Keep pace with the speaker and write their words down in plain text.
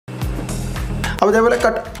അപ്പോൾ ഇതേപോലെ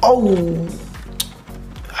cut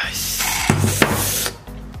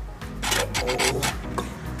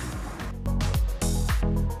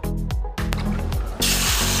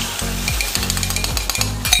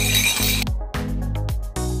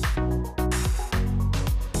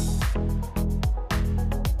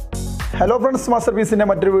hello friends, master പീസിൻ്റെ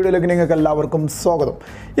മറ്റൊരു വീഡിയോയിലേക്ക് നിങ്ങൾക്ക് എല്ലാവർക്കും സ്വാഗതം.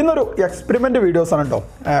 ഇന്നൊരു എക്സ്പെരിമെൻ്റ് വീഡിയോസാണ് കേട്ടോ.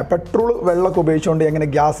 പെട്രോൾ വെള്ളമൊക്കെ ഉപയോഗിച്ചുകൊണ്ട് എങ്ങനെ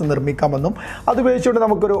ഗ്യാസ് നിർമ്മിക്കാമെന്നും അത് ഉപയോഗിച്ചുകൊണ്ട്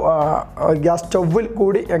നമുക്കൊരു ഗ്യാസ് സ്റ്റൗവിൽ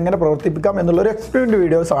കൂടി എങ്ങനെ പ്രവർത്തിപ്പിക്കാം എന്നുള്ളൊരു എക്സ്പെരിമെൻ്റ്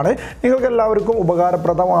വീഡിയോസാണ്. നിങ്ങൾക്ക് എല്ലാവർക്കും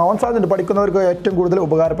ഉപകാരപ്രദമാവാൻ സാധ്യതയുണ്ട്. പഠിക്കുന്നവർക്ക് ഏറ്റവും കൂടുതൽ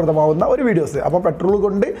ഉപകാരപ്രദമാവുന്ന ഒരു വീഡിയോസ്. അപ്പോൾ പെട്രോൾ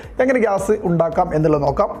കൊണ്ട് എങ്ങനെ ഗ്യാസ് ഉണ്ടാക്കാം എന്നുള്ളത്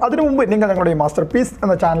നോക്കാം. അതിനു മുമ്പ് നിങ്ങൾ ഞങ്ങളുടെ ഈ മാസ്റ്റർ പീസ്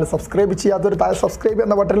എന്ന ചാനൽ സബ്സ്ക്രൈബ് ചെയ്യാത്തൊരു താഴെ സബ്സ്ക്രൈബ്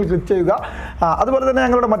എന്ന ബട്ടണിൽ ക്ലിക്ക് ചെയ്യുക. അതുപോലെ തന്നെ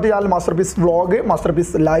ഞങ്ങളുടെ മറ്റു channel master piece vlog, master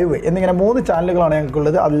piece live എന്നിങ്ങനെ 3 ചാനലുകളാണ്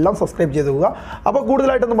ഞങ്ങൾക്കുള്ളത്. അതെല്ലാം സബ്സ്ക്രൈബ് ചെയ്ത് പോവുക. അപ്പോൾ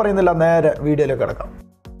കൂടുതലായിട്ടൊന്നും പറയുന്നില്ല, നേരെ വീഡിയോയിലേക്ക് കിടക്കാം.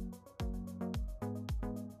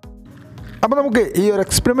 അപ്പോൾ നമുക്ക് ഈ ഒരു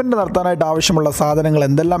എക്സ്പെരിമെൻറ്റ് നടത്താനായിട്ട് ആവശ്യമുള്ള സാധനങ്ങൾ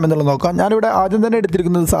എന്തെല്ലാം എന്നുള്ളത് നോക്കാം. ഞാനിവിടെ ആദ്യം തന്നെ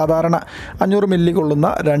എടുത്തിരിക്കുന്നത് സാധാരണ 500 മില്ലി കൊള്ളുന്ന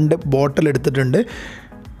 2 ബോട്ടിൽ എടുത്തിട്ടുണ്ട്.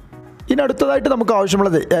 ഇനി അടുത്തതായിട്ട് നമുക്ക്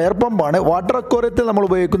ആവശ്യമുള്ളത് എയർ പമ്പാണ്. വാട്ടർ അക്വേറിയത്തിൽ നമ്മൾ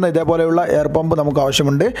ഉപയോഗിക്കുന്ന ഇതേപോലെയുള്ള എയർ പമ്പ് നമുക്ക്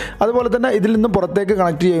ആവശ്യമുണ്ട്. അതുപോലെ തന്നെ ഇതിൽ നിന്നും പുറത്തേക്ക്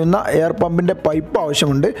കണക്ട് ചെയ്യുന്ന എയർ പമ്പിൻ്റെ പൈപ്പ്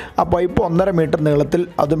ആവശ്യമുണ്ട്. ആ പൈപ്പ് 1.5 മീറ്റർ നീളത്തിൽ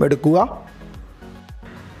അതും എടുക്കുക.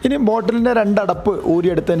 ഇനി ബോട്ടിലിൻ്റെ 2 അടപ്പ്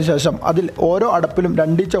ഊരിയെടുത്തതിന് ശേഷം അതിൽ ഓരോ അടപ്പിലും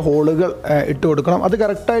 2 ഇഞ്ച് ഹോളുകൾ ഇട്ട് കൊടുക്കണം. അത്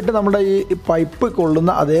കറക്റ്റായിട്ട് നമ്മുടെ ഈ പൈപ്പ്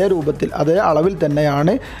കൊള്ളുന്ന അതേ രൂപത്തിൽ അതേ അളവിൽ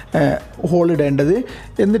തന്നെയാണ് ഹോൾ ഇടേണ്ടത്.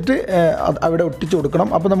 എന്നിട്ട് അവിടെ ഒട്ടിച്ച് കൊടുക്കണം.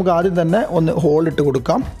 അപ്പോൾ നമുക്ക് ആദ്യം തന്നെ ഒന്ന് ഹോൾ ഇട്ട്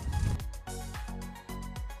കൊടുക്കാം.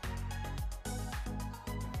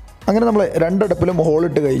 അങ്ങനെ നമ്മൾ 2 അടപ്പിലും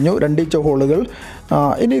ഹോളിട്ട് കഴിഞ്ഞു, 2 ഇഞ്ച് ഹോളുകൾ.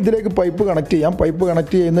 ഇനി ഇതിലേക്ക് പൈപ്പ് കണക്ട് ചെയ്യാം. പൈപ്പ്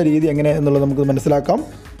കണക്ട് ചെയ്യുന്ന രീതി എങ്ങനെ എന്നുള്ളത് നമുക്ക് മനസ്സിലാക്കാം.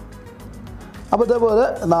 അപ്പോൾ ഇതേപോലെ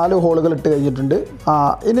 4 ഹോളുകൾ ഇട്ട് കഴിഞ്ഞിട്ടുണ്ട്.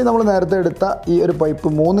 ഇനി നമ്മൾ നേരത്തെ എടുത്ത ഈ ഒരു പൈപ്പ്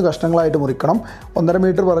 3 കഷ്ണങ്ങളായിട്ട് മുറിക്കണം. 1.5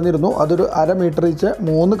 മീറ്റർ പറഞ്ഞിരുന്നു, അതൊരു 1/2 മീറ്റർ വെച്ച്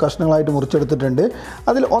 3 കഷ്ണങ്ങളായിട്ട് മുറിച്ചെടുത്തിട്ടുണ്ട്.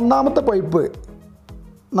 അതിൽ ഒന്നാമത്തെ പൈപ്പ്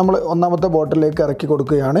നമ്മൾ ഒന്നാമത്തെ ബോട്ടിലേക്ക് ഇറക്കി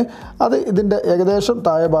കൊടുക്കുകയാണ്. അത് ഇതിൻ്റെ ഏകദേശം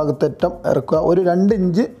താഴെ ഭാഗത്തേറ്റം ഇറക്കുക. ഒരു 2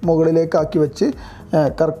 ഇഞ്ച് മുകളിലേക്കാക്കി വെച്ച്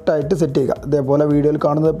കറക്റ്റായിട്ട് സെറ്റ് ചെയ്യുക. ഇതേപോലെ വീഡിയോയിൽ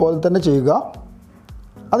കാണുന്നത് പോലെ തന്നെ ചെയ്യുക.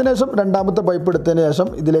 അതിനുശേഷം രണ്ടാമത്തെ പൈപ്പ് എടുത്തതിന് ശേഷം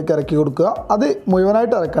ഇതിലേക്ക് ഇറക്കി കൊടുക്കുക. അത്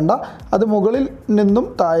മുഴുവനായിട്ട് ഇറക്കണ്ട, അത് മുകളിൽ നിന്നും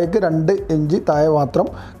താഴേക്ക് 2 ഇഞ്ച് താഴെ മാത്രം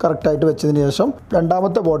കറക്റ്റായിട്ട് വെച്ചതിന് ശേഷം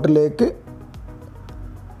രണ്ടാമത്തെ ബോട്ടിലേക്ക്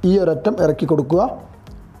ഈ ഒരറ്റം ഇറക്കി കൊടുക്കുക.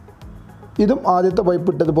 ഇതും ആദ്യത്തെ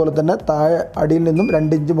പൈപ്പ് ഇട്ടതുപോലെ തന്നെ താഴെ അടിയിൽ നിന്നും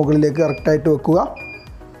 2 ഇഞ്ച് മുകളിലേക്ക് കറക്റ്റായിട്ട് വെക്കുക.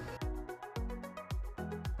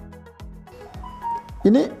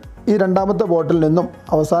 ഇനി ഈ രണ്ടാമത്തെ ബോട്ടിൽ നിന്നും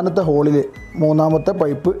അവസാനത്തെ ഹോളിൽ 3-ാമത്തെ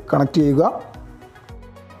പൈപ്പ് കണക്ട് ചെയ്യുക.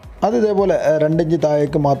 അത് ഇതേപോലെ 2 ഇഞ്ച്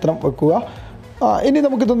താഴേക്ക് മാത്രം വെക്കുക. ഇനി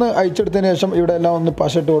നമുക്കിതൊന്ന് അയച്ചെടുത്തതിന് ശേഷം ഇവിടെ എല്ലാം ഒന്ന്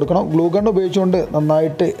പശയിട്ട് കൊടുക്കണം. ഗ്ലൂ ഗൺ ഉപയോഗിച്ചുകൊണ്ട്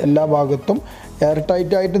നന്നായിട്ട് എല്ലാ ഭാഗത്തും എയർ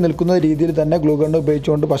ടൈറ്റായിട്ട് നിൽക്കുന്ന രീതിയിൽ തന്നെ ഗ്ലൂ ഗൺ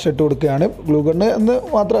ഉപയോഗിച്ചുകൊണ്ട് പശയിട്ട് കൊടുക്കുകയാണ്. ഗ്ലൂ ഗണ്ണ് എന്ന്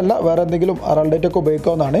മാത്രമല്ല വേറെ എന്തെങ്കിലും അറൾഡേറ്റൊക്കെ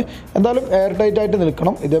ഉപയോഗിക്കാവുന്നതാണ്. എന്തായാലും എയർ ടൈറ്റായിട്ട്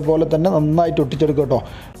നിൽക്കണം. ഇതേപോലെ തന്നെ നന്നായിട്ട് ഒട്ടിച്ചെടുക്കുക കേട്ടോ.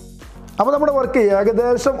 അപ്പോൾ നമ്മുടെ വർക്ക്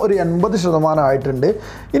ഏകദേശം ഒരു 80% ആയിട്ടുണ്ട്.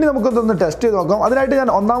 ഇനി നമുക്കിതൊന്ന് ടെസ്റ്റ് ചെയ്ത് നോക്കാം. അതിനായിട്ട് ഞാൻ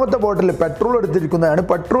ഒന്നാമത്തെ ബോട്ടിൽ പെട്രോൾ എടുത്തിരിക്കുന്നതാണ്.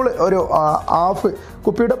 പെട്രോൾ ഒരു 1/2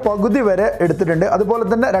 കുപ്പിയുടെ പകുതി വരെ എടുത്തിട്ടുണ്ട്. അതുപോലെ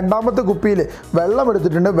തന്നെ രണ്ടാമത്തെ കുപ്പിയിൽ വെള്ളം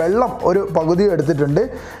എടുത്തിട്ടുണ്ട്. വെള്ളം ഒരു പകുതി എടുത്തിട്ടുണ്ട്.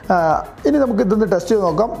 ഇനി നമുക്കിതൊന്ന് ടെസ്റ്റ് ചെയ്ത്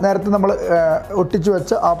നോക്കാം. നേരത്തെ നമ്മൾ ഒട്ടിച്ച്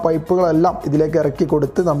വെച്ച ആ പൈപ്പുകളെല്ലാം ഇതിലേക്ക് ഇറക്കി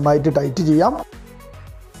കൊടുത്ത് നന്നായിട്ട് ടൈറ്റ് ചെയ്യാം.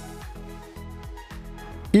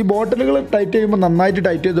 ഈ ബോട്ടിലുകൾ ടൈറ്റ് ചെയ്യുമ്പോൾ നന്നായിട്ട്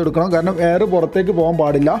ടൈറ്റ് ചെയ്ത് കൊടുക്കണം. കാരണം എയർ പുറത്തേക്ക് പോകാൻ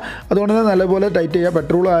പാടില്ല. അതുകൊണ്ട് തന്നെ നല്ലപോലെ ടൈറ്റ് ചെയ്യുക.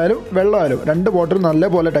 പെട്രോൾ ആയാലും വെള്ളമായാലും 2 ബോട്ടിൽ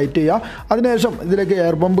നല്ലപോലെ ടൈറ്റ് ചെയ്യുക. അതിനുശേഷം ഇതിലേക്ക്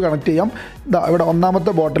എയർ പമ്പ് കണക്ട് ചെയ്യാം. ഇവിടെ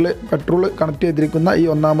ഒന്നാമത്തെ ബോട്ടിൽ പെട്രോൾ കണക്ട് ചെയ്തിരിക്കുന്ന ഈ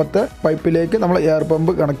ഒന്നാമത്തെ പൈപ്പിലേക്ക് നമ്മൾ എയർ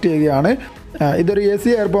പമ്പ് കണക്ട് ചെയ്യുകയാണ്. ഇതൊരു AC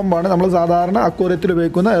എയർ പമ്പാണ്. നമ്മൾ സാധാരണ അക്വേറിയത്തിൽ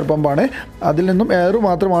ഉപയോഗിക്കുന്ന എയർ പമ്പാണ്. അതിൽ നിന്നും എയർ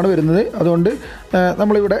മാത്രമാണ് വരുന്നത്. അതുകൊണ്ട്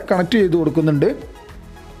നമ്മളിവിടെ കണക്ട് ചെയ്ത് കൊടുക്കുന്നുണ്ട്.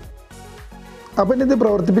 അപ്പം ഇനി ഇത്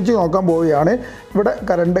പ്രവർത്തിപ്പിച്ച് നോക്കാൻ പോവുകയാണ്. ഇവിടെ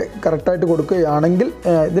കറണ്ട് കറക്റ്റായിട്ട് കൊടുക്കുകയാണെങ്കിൽ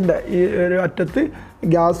ഇതിൻ്റെ ഈ ഒരു അറ്റത്ത്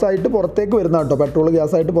ഗ്യാസായിട്ട് പുറത്തേക്ക് വരുന്നതാണ് കേട്ടോ. പെട്രോൾ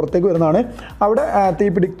ഗ്യാസായിട്ട് പുറത്തേക്ക് വരുന്നതാണ്. അവിടെ തീ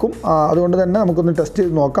പിടിക്കും. അതുകൊണ്ട് തന്നെ നമുക്കൊന്ന് ടെസ്റ്റ്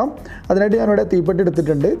ചെയ്ത് നോക്കാം. അതിനായിട്ട് ഞാനിവിടെ തീപ്പെട്ടി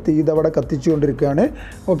എടുത്തിട്ടുണ്ട്. തീ ഇതവിടെ കത്തിച്ചു കൊണ്ടിരിക്കുകയാണ്.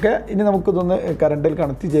 ഓക്കെ, ഇനി നമുക്കിതൊന്ന് കറണ്ടിൽ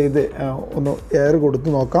കണക്ട് ചെയ്ത് ഒന്ന് എയർ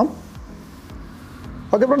കൊടുത്ത് നോക്കാം.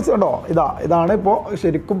 ഓക്കെ ഫ്രണ്ട്സ്, കണ്ടോ, ഇതാണ് ഇപ്പോൾ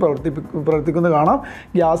ശരിക്കും പ്രവർത്തിക്കുന്നത് കാണാം.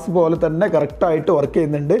 ഗ്യാസ് പോലെ തന്നെ കറക്റ്റായിട്ട് വർക്ക്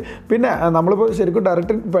ചെയ്യുന്നുണ്ട്. പിന്നെ നമ്മളിപ്പോൾ ശരിക്കും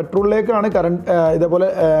ഡയറക്റ്റ് പെട്രോളിലേക്കാണ് ഇതേപോലെ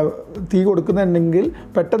തീ കൊടുക്കുന്നുണ്ടെങ്കിൽ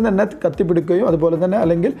പെട്ടെന്ന് തന്നെ കത്തിപ്പിടിക്കുകയും അതുപോലെ തന്നെ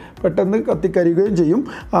അല്ലെങ്കിൽ പെട്ടെന്ന് കത്തിക്കരിയുകയും ചെയ്യും.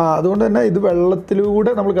 അതുകൊണ്ട് തന്നെ ഇത്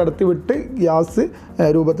വെള്ളത്തിലൂടെ നമ്മൾ കടത്തി വിട്ട് ഗ്യാസ്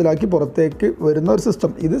രൂപത്തിലാക്കി പുറത്തേക്ക് വരുന്ന ഒരു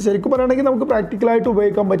സിസ്റ്റം. ഇത് ശരിക്കും പറയുകയാണെങ്കിൽ നമുക്ക് പ്രാക്ടിക്കലായിട്ട്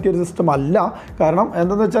ഉപയോഗിക്കാൻ പറ്റിയൊരു സിസ്റ്റം അല്ല. കാരണം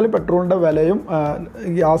എന്താണെന്ന് വെച്ചാൽ പെട്രോളിൻ്റെ വിലയും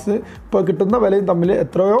ഗ്യാസ് ഇപ്പോൾ കിട്ടുന്ന വിലയും തമ്മിൽ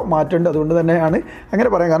എത്രയോ മാറ്റമുണ്ട്. അതുകൊണ്ട് തന്നെയാണ് അങ്ങനെ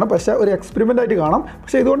പറയാൻ കാരണം. പക്ഷേ ഒരു എക്സ്പെരിമെൻ്റ് ആയിട്ട് കാണാം.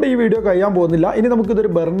 പക്ഷേ ഇതുകൊണ്ട് ഈ വീഡിയോ കഴിയാൻ പോകുന്നില്ല. ഇനി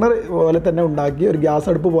നമുക്കിതൊരു ബർണർ പോലെ തന്നെ ഉണ്ടാക്കി ഒരു ഗ്യാസ്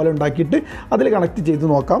അടുപ്പ് പോലെ ഉണ്ടാക്കിയിട്ട് അതിൽ കണക്ട് ചെയ്ത്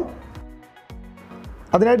നോക്കാം.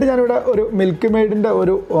 അതിനായിട്ട് ഞാനിവിടെ ഒരു മിൽക്ക് മെയ്ഡിൻ്റെ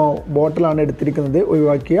ഒരു ബോട്ടിലാണ് എടുത്തിരിക്കുന്നത്.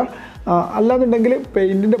 ഒഴിവാക്കിയ അല്ലാന്നുണ്ടെങ്കിൽ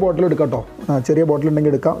പെയിൻറ്റിൻ്റെ ബോട്ടിൽ എടുക്കാം കേട്ടോ. ചെറിയ ബോട്ടിൽ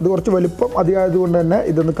ഉണ്ടെങ്കിൽ എടുക്കാം. ഇത് കുറച്ച് വലുപ്പം അധികമായതുകൊണ്ട് തന്നെ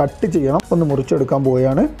ഇതൊന്ന് കട്ട് ചെയ്യണം. ഒന്ന് മുറിച്ചെടുക്കാൻ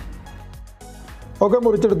പോവുകയാണ്. ഓക്കെ,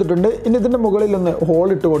 മുറിച്ചെടുത്തിട്ടുണ്ട്. ഇനി ഇതിൻ്റെ മുകളിൽ ഒന്ന് ഹോൾ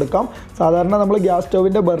ഇട്ട് കൊടുക്കാം. സാധാരണ നമ്മൾ ഗ്യാസ്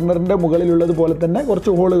സ്റ്റൗവിൻ്റെ ബർണറിൻ്റെ മുകളിലുള്ളത് പോലെ തന്നെ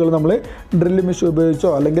കുറച്ച് ഹോളുകൾ നമ്മൾ ഡ്രില്ല് മെഷീൻ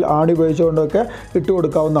ഉപയോഗിച്ചോ അല്ലെങ്കിൽ ആണി ഉപയോഗിച്ചോ കൊണ്ടൊക്കെ ഇട്ട്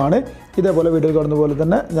കൊടുക്കാവുന്നതാണ്. ഇതേപോലെ വീഡിയോ കാണുന്ന പോലെ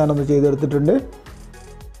തന്നെ ഞാനൊന്ന് ചെയ്തെടുത്തിട്ടുണ്ട്.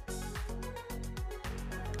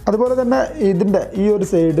 അതുപോലെ തന്നെ ഇതിൻ്റെ ഈ ഒരു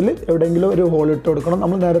സൈഡിൽ എവിടെയെങ്കിലും ഒരു ഹോൾ ഇട്ട് കൊടുക്കണം.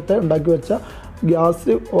 നമ്മൾ നേരത്തെ ഉണ്ടാക്കി വെച്ച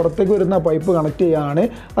ഗ്യാസ് പുറത്തേക്ക് വരുന്ന പൈപ്പ് കണക്ട് ചെയ്യാനാണ്.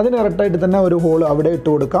 അതിന് കറക്റ്റായിട്ട് തന്നെ ഒരു ഹോൾ അവിടെ ഇട്ട്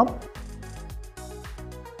കൊടുക്കാം.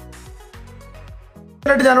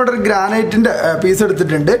 ഞാനിവിടെ ഒരു ഗ്രാനൈറ്റിൻ്റെ പീസ്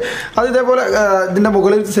എടുത്തിട്ടുണ്ട്. അത് ഇതേപോലെ ഇതിൻ്റെ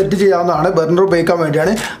മുകളിൽ സെറ്റ് ചെയ്യാവുന്നതാണ്. ബർണർ ഉപയോഗിക്കാൻ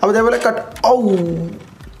വേണ്ടിയാണ്. അപ്പോൾ ഇതേപോലെ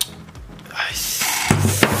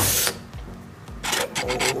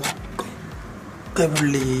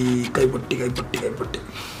കൈപ്പൊട്ടി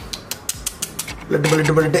ബ്ലഡ്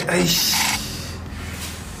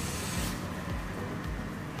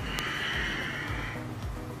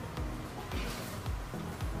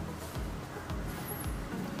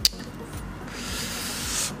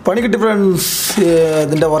പണി കിട്ടി ഫ്രണ്ട്സ്.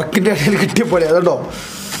 ഇതിൻ്റെ വർക്കിൻ്റെ ഇടയിൽ കിട്ടിയ പോലെ അതുണ്ടോ,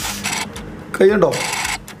 കൈയുണ്ടോ,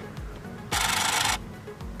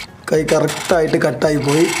 കൈ കറക്റ്റായിട്ട് കട്ടായി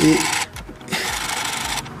പോയി. ഈ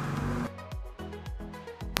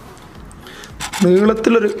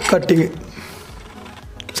നീളത്തിലൊരു കട്ടിങ്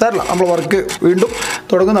സാരല്ല, നമ്മൾ വർക്ക് വീണ്ടും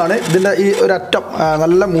തുടങ്ങുന്നതാണ്. ഇതിൻ്റെ ഈ ഒരു അറ്റം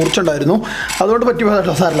നല്ല മൂർച്ചുണ്ടായിരുന്നു, അതുകൊണ്ട് പറ്റി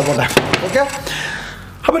പോയതാട്ടോ. സാരല്ല, പോട്ടെ. ഓക്കെ,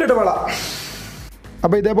 അപ്പോൾ ഇട്ട് വേള.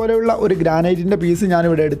 അപ്പോൾ ഇതേപോലെയുള്ള ഒരു ഗ്രാനൈറ്റിൻ്റെ പീസ്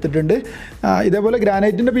ഞാനിവിടെ എടുത്തിട്ടുണ്ട്. ഇതേപോലെ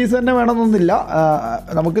ഗ്രാനൈറ്റിൻ്റെ പീസ് തന്നെ വേണമെന്നൊന്നുമില്ല.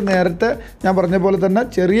 നമുക്ക് നേരത്തെ ഞാൻ പറഞ്ഞ പോലെ തന്നെ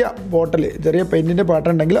ചെറിയ ബോട്ടിൽ, ചെറിയ പെയിൻറ്റിൻ്റെ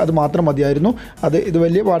പാട്ടുണ്ടെങ്കിൽ അത് മാത്രം മതിയായിരുന്നു. ഇത്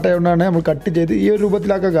വലിയ പാട്ടായതുകൊണ്ടാണ് നമ്മൾ കട്ട് ചെയ്ത് ഈ ഒരു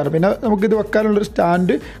രൂപത്തിലാക്കാൻ കാരണം. പിന്നെ നമുക്കിത് വെക്കാനുള്ളൊരു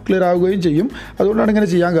സ്റ്റാൻഡ് ക്ലിയർ ആവുകയും ചെയ്യും. അതുകൊണ്ടാണ് ഇങ്ങനെ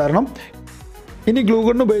ചെയ്യാൻ കാരണം. ഇനി ഗ്ലൂ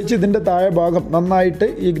ഗൺ ഉപയോഗിച്ച് ഇതിൻ്റെ താഴെ ഭാഗം നന്നായിട്ട്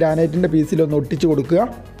ഈ ഗ്രാനൈറ്റിൻ്റെ പീസിലൊന്ന് ഒട്ടിച്ച് കൊടുക്കുക.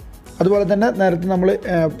 അതുപോലെ തന്നെ നേരത്തെ നമ്മൾ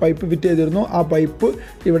പൈപ്പ് ഫിറ്റ് ചെയ്തിരുന്നു. ആ പൈപ്പ്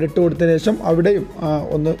ഇവിടെ ഇട്ട് കൊടുത്തതിന് ശേഷം അവിടെയും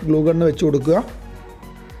ഒന്ന് ഗ്ലൂ ഗണ്ണ് വെച്ച് കൊടുക്കുക.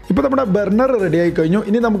 ഇപ്പോൾ നമ്മുടെ ബർണർ റെഡി ആയി കഴിഞ്ഞു.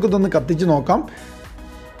 ഇനി നമുക്കിതൊന്ന് കത്തിച്ച് നോക്കാം.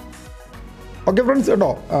 ഓക്കെ ഫ്രണ്ട്സ്, കേട്ടോ,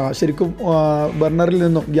 ശരിക്കും ബർണറിൽ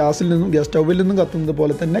നിന്നും ഗ്യാസ് സ്റ്റൗവിൽ നിന്നും കത്തുന്നത്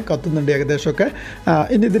പോലെ തന്നെ കത്തുന്നുണ്ട് ഏകദേശമൊക്കെ.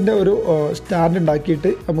 ഇനി ഇതിൻ്റെ ഒരു സ്റ്റാൻഡ്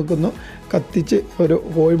ഉണ്ടാക്കിയിട്ട് നമുക്കൊന്ന് കത്തിച്ച് ഒരു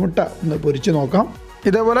കോഴിമുട്ട ഒന്ന് പൊരിച്ച് നോക്കാം.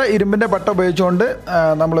 ഇതേപോലെ ഇരുമ്പിൻ്റെ പട്ട ഉപയോഗിച്ചുകൊണ്ട്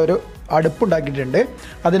നമ്മളൊരു അടുപ്പുണ്ടാക്കിയിട്ടുണ്ട്.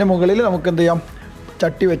 അതിന് മുകളിൽ നമുക്ക് എന്ത് ചെയ്യാം,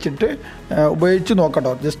 ചട്ടി വെച്ചിട്ട് ഉപയോഗിച്ച്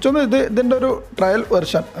നോക്കട്ടോ. ജസ്റ്റ് ഒന്ന് ഇതിൻ്റെ ഒരു ട്രയൽ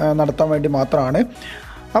വെർഷൻ നടത്താൻ വേണ്ടി മാത്രമാണ്.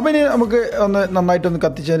 അപ്പോൾ ഇനി നമുക്ക് ഒന്ന് നന്നായിട്ടൊന്ന്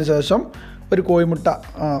കത്തിച്ചതിന് ശേഷം ഒരു കോഴിമുട്ട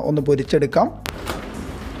ഒന്ന് പൊരിച്ചെടുക്കാം.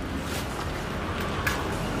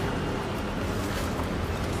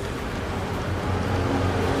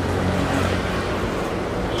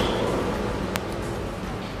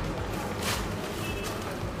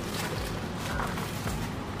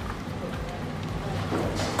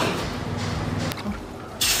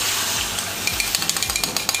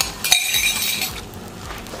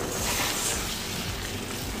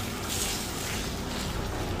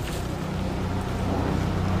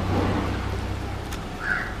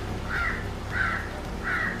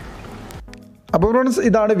 അപ്പോൾ ഫ്രണ്ട്സ്,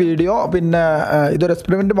 ഇതാണ് വീഡിയോ. പിന്നെ ഇതൊരു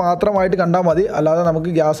എക്സ്പെരിമെൻറ്റ് മാത്രമായിട്ട് കണ്ടാൽ മതി, അല്ലാതെ നമുക്ക്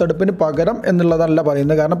ഗ്യാസ് അടുപ്പിന് പകരം എന്നുള്ളതല്ല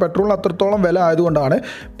പറയുന്നത്. കാരണം പെട്രോളിന് അത്രത്തോളം വില ആയതുകൊണ്ടാണ്.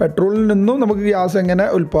 പെട്രോളിൽ നിന്നും നമുക്ക് ഗ്യാസ് എങ്ങനെ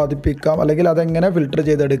ഉൽപ്പാദിപ്പിക്കാം അല്ലെങ്കിൽ അതെങ്ങനെ ഫിൽട്ടർ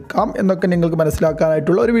ചെയ്തെടുക്കാം എന്നൊക്കെ നിങ്ങൾക്ക്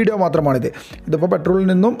മനസ്സിലാക്കാനായിട്ടുള്ള ഒരു വീഡിയോ മാത്രമാണിത്. ഇതിപ്പോൾ പെട്രോളിൽ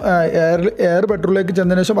നിന്നും എയർ പെട്രോളിലേക്ക്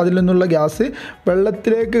ചെന്നതിന് ശേഷം അതിൽ നിന്നുള്ള ഗ്യാസ്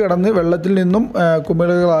വെള്ളത്തിലേക്ക് കടന്ന് വെള്ളത്തിൽ നിന്നും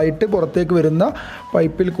കുമിളകളായിട്ട് പുറത്തേക്ക് വരുന്ന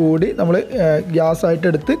പൈപ്പിൽ കൂടി നമ്മൾ ഗ്യാസായിട്ട്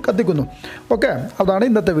എടുത്ത് കത്തിക്കുന്നു. ഓക്കെ,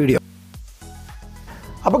 അതാണ് ഇന്നത്തെ വീഡിയോ.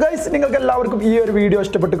 അപ്പോൾ ഗൈസ്, നിങ്ങൾക്ക് എല്ലാവർക്കും ഈ ഒരു വീഡിയോ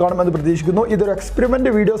ഇഷ്ടപ്പെട്ട് കാണുമെന്ന് പ്രതീക്ഷിക്കുന്നു. ഇതൊരു എക്സ്പെരിമെൻ്റ്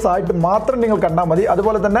വീഡിയോസ് ആയിട്ട് മാത്രം നിങ്ങൾ കണ്ടാൽ മതി.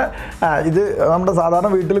 അതുപോലെ തന്നെ ഇത് നമ്മുടെ സാധാരണ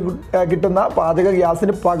വീട്ടിൽ കിട്ടുന്ന പാചക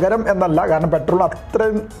ഗ്യാസിന് പകരം എന്നല്ല. കാരണം പെട്രോൾ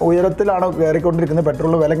അത്രയും ഉയരത്തിലാണ് കയറിക്കൊണ്ടിരിക്കുന്നത്.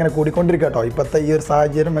 പെട്രോൾ വില ഇങ്ങനെ കൂടിക്കൊണ്ടിരിക്കുക കേട്ടോ. ഇപ്പോഴത്തെ ഈ ഒരു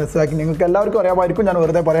സാഹചര്യം മനസ്സിലാക്കി നിങ്ങൾക്ക് എല്ലാവർക്കും അറിയാമായിരിക്കും, ഞാൻ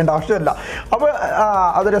വെറുതെ പറയേണ്ട ആവശ്യമില്ല. അപ്പോൾ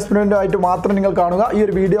അതൊരു എക്സ്പെരിമെൻ്റ് ആയിട്ട് മാത്രം നിങ്ങൾ കാണുക. ഈ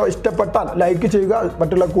ഒരു വീഡിയോ ഇഷ്ടപ്പെട്ടാൽ ലൈക്ക് ചെയ്യുക,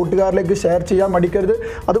 മറ്റുള്ള കൂട്ടുകാരിലേക്ക് ഷെയർ ചെയ്യാൻ മടിക്കരുത്.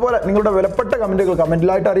 അതുപോലെ നിങ്ങളുടെ വിലപ്പെട്ട കമൻറ്റുകൾ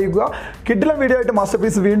കമൻറ്റിലായിട്ട് അറിയിക്കുക. കിടിലൻ വീഡിയോ ആയിട്ട് മാസ്റ്റർ പീസ്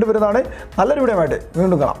വീണ്ടും വരുന്നതാണ്. നല്ലൊരു വീഡിയോ ആയിട്ട്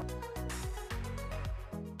വീണ്ടും കാണാം.